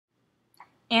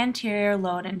Anterior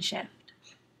load and shift.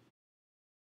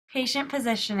 Patient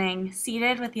positioning,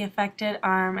 seated with the affected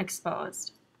arm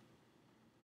exposed.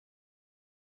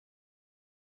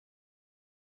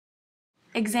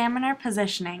 Examiner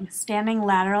positioning, standing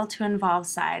lateral to involved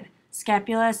side.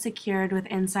 Scapula is secured with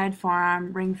inside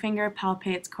forearm, ring finger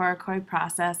palpates coracoid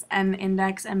process, and the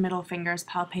index and middle fingers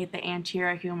palpate the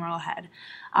anterior humeral head.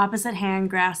 Opposite hand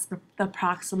grasps the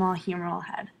proximal humeral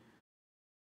head.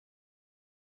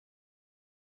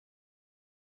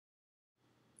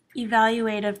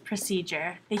 Evaluative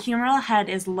procedure. The humeral head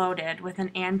is loaded with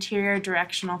an anterior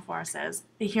directional forces.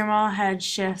 The humeral head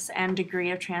shifts and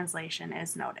degree of translation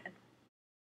is noted.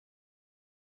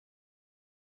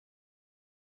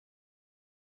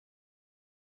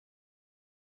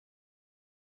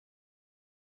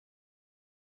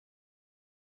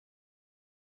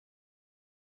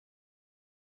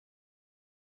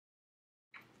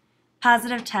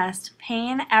 Positive test: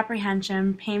 pain,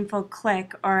 apprehension, painful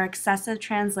click, or excessive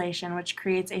translation which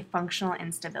creates a functional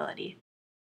instability.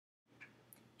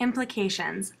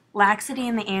 Implications: laxity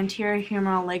in the anterior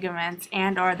humeral ligaments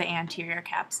and/or the anterior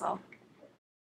capsule.